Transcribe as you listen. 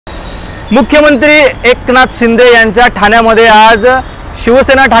मुख्यमंत्री एकनाथ शिंदे यांच्या ठाण्यामध्ये आज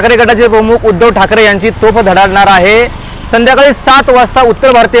शिवसेना ठाकरे गटाचे प्रमुख उद्धव ठाकरे यांची तोफ धडाडणार आहे। संध्याकाळी 7 वाजता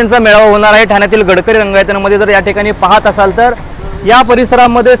उत्तर भारतीयांचा मेळावा होणार आहे ठाण्यातील गडकरी रंगायतनमध्ये। जर या ठिकाणी पाहत असाल तर या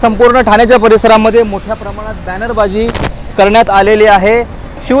परिसरामध्ये संपूर्ण ठाण्याच्या परिसरामध्ये मोठ्या प्रमाणात बॅनरबाजी करण्यात आलेली आहे।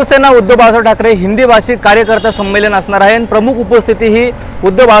 शिवसेना उद्धव बाळासाहेब ठाकरे हिंदी भाषिक कार्यकर्ता संमेलन असणार आहे। प्रमुख उपस्थिती ही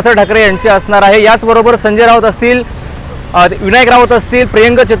उद्धव बाळासाहेब ठाकरे यांची असणार आहे। याचबरोबर संजय राऊत असतील, विनायक राऊत असतील,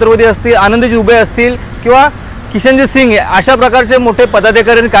 प्रियंका चतुर्वेदी असतील, आनंदजी उभे असतील किंवा किशनजी सिंग अशा प्रकारचे मोठे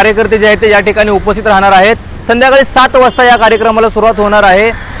पदाधिकारी आणि कार्यकर्ते जे आहेत ते या ठिकाणी उपस्थित राहणार आहेत। संध्याकाळी 7 वाजता या कार्यक्रमाला सुरुवात होणार आहे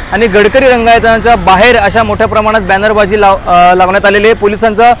आणि गडकरी रंगायतनाच्या बाहेर अशा मोठ्या प्रमाणात बॅनरबाजी लावण्यात आलेली आहे।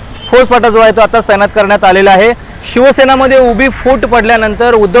 पोलिसांचा फौजफाटा जो आहे तो आताच तैनात करण्यात आलेला आहे। शिवसेनामध्ये उभी फूट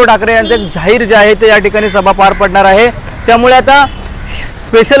पडल्यानंतर उद्धव ठाकरे यांचे जाहीर जे आहे ते या ठिकाणी सभा पार पडणार आहे। त्यामुळे आता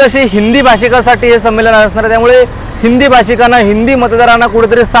स्पेशल अशी हिंदी भाषिकांसाठी हे संमेलन असणार आहे। त्यामुळे हिंदी भाषिकांना, हिंदी मतदारांना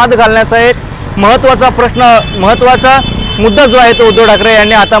कुठेतरी साथ घालण्याचा एक महत्त्वाचा मुद्दा जो आहे तो उद्धव ठाकरे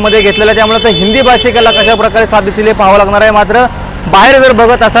यांनी हातामध्ये घेतलेला। त्यामुळे आता हिंदी भाषिकाला कशा प्रकारे साथ देतील हे पाहावं लागणार आहे। मात्र बाहेर जर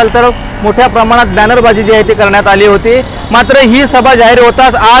बघत असाल तर मोठ्या प्रमाणात बॅनरबाजी जी आहे ती करण्यात आली होती। मात्र ही सभा जाहीर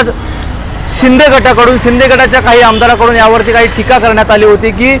होताच आज शिंदे गटाच्या काही आमदारांकडून यावरती काही टीका करण्यात आली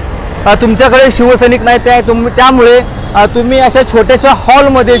होती की तुमच्याकडे शिवसैनिक नाही, त्यामुळे तुम्ही अशा छोट्याशा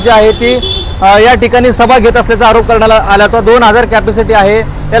हॉलमध्ये जे आहे ती या ठिकाणी सभा घेत असल्याचा आरोप करण्यात आला होता। 2000 कॅपॅसिटी आहे,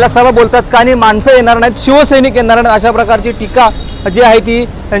 त्याला सभा बोलतात का आणि माणसं येणार नाहीत, शिवसैनिक येणार नाहीत, अशा प्रकारची टीका जी आहे ती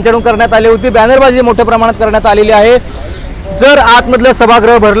त्यांच्याकडून करण्यात आली होती। बॅनरबाजी मोठ्या प्रमाणात करण्यात आलेली आहे। जर आतमधलं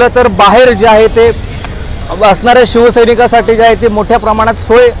सभागृह भरलं तर बाहेर जे आहे ते असणाऱ्या शिवसैनिकांसाठी जे आहे ते मोठ्या प्रमाणात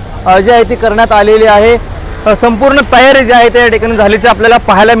सोय जी आहे ती करण्यात आलेली आहे। संपूर्ण तयारी जी आहे त्या ठिकाणी झाल्याचे आपल्याला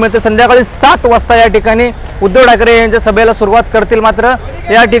पाहायला मिळते। संध्याकाळी 7 वाजता या ठिकाणी उद्धव ठाकरे यांच्या सभेला सुरुवात करतील। मात्र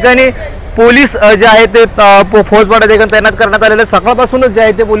या ठिकाणी पोलीस जे आहे ते फौजफाटा देखील तैनात करण्यात आलेले, सकाळपासूनच जे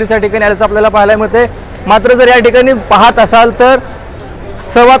आहे ते पोलीस या ठिकाणी आल्याचं आपल्याला पाहायला मिळते। मात्र जर या ठिकाणी पाहत असाल तर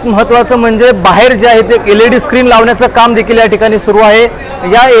सर्वात महत्त्वाचं म्हणजे बाहेर जे आहे ते LED स्क्रीन लावण्याचं काम देखील या ठिकाणी सुरू आहे।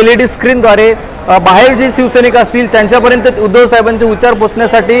 या LED स्क्रीनद्वारे बाहेर जे शिवसैनिक असतील त्यांच्यापर्यंत उद्धव साहेबांचे उच्चार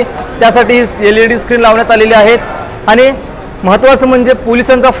पोहोचण्यासाठी त्यासाठी LED स्क्रीन लावण्यात आलेली आहेत। आणि महत्त्वाचं म्हणजे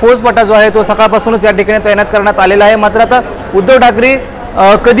पोलिसांचा फौजफाटा जो आहे तो सकाळपासूनच या ठिकाणी तैनात करण्यात आलेला आहे। मात्र आता उद्धव ठाकरे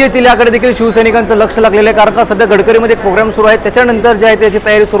कधी येतील याकडे देखील शिवसैनिकांचं लक्ष लागलेलं आहे, कारण का सध्या गडकरीमध्ये एक प्रोग्राम सुरू आहे, त्याच्यानंतर जे आहे त्याची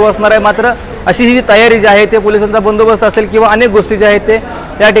तयारी सुरू असणार आहे। मात्र अशी ही तयारी जी आहे ते पोलिसांचा बंदोबस्त असेल किंवा अनेक गोष्टी ज्या आहेत ते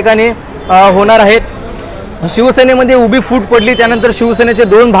या ठिकाणी होणार आहेत। शिवसेनेमध्ये उभी फूट पडली, त्यानंतर शिवसेनेचे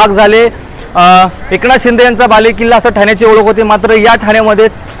 2 भाग झाले। एकनाथ शिंदे यांचा बालेकिल्ला असं ठाण्याची ओळख होती, मात्र या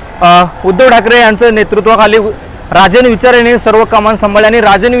ठाण्यामध्येच उद्धव ठाकरे यांच्या नेतृत्वाखाली राजन विचारे यांनी सर्व कामांना सांभाळले आणि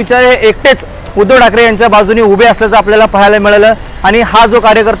राजन विचारे एकटेच उद्धव ठाकरे यांच्या बाजूने उभे असल्याचं आपल्याला पाहायला मिळालं। आणि हा जो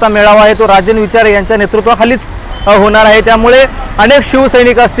कार्यकर्ता मेळावा आहे तो राजन विचारे यांच्या नेतृत्वाखालीच होणार आहे। त्यामुळे अनेक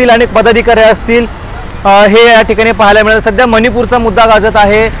शिवसैनिक असतील, अनेक पदाधिकारी असतील, हे या ठिकाणी पाहायला मिळालं। सध्या मणिपूरचा मुद्दा गाजत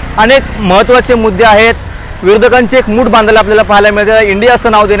आहे, अनेक महत्त्वाचे मुद्दे आहेत। विरोधकांचे एक मूठ बांधायला आपल्याला पाहायला मिळते, इंडिया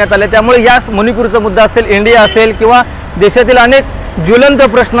असं नाव देण्यात आलं। त्यामुळे या मणिपूरचा मुद्दा असेल, इंडिया असेल किंवा देशातील अनेक ज्वलंत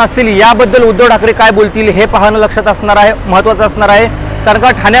प्रश्न असतील, याबद्दल उद्धव ठाकरे काय बोलतील हे पाहणं लक्षात असणार आहे, महत्त्वाचं असणार आहे। कारण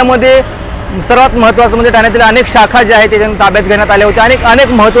का ठाण्यामध्ये सर्वात महत्त्वाचं म्हणजे ठाण्यातील अनेक शाखा ज्या आहेत त्या ताब्यात घेण्यात आल्या होत्या। अनेक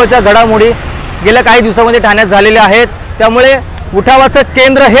महत्त्वाच्या घडामोडी गेल्या काही दिवसामध्ये ठाण्यात झालेल्या आहेत। त्यामुळे उठावाचं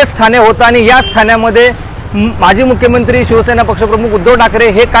केंद्र हेच ठाणे होतं आणि याच ठाण्यामध्ये माजी मुख्यमंत्री शिवसेना पक्षप्रमुख उद्धव ठाकरे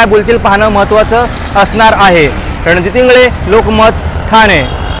हे काय बोलतील पाहणं महत्त्वाचं असणार आहे। रणजित इंगळे, लोकमत, ठाणे।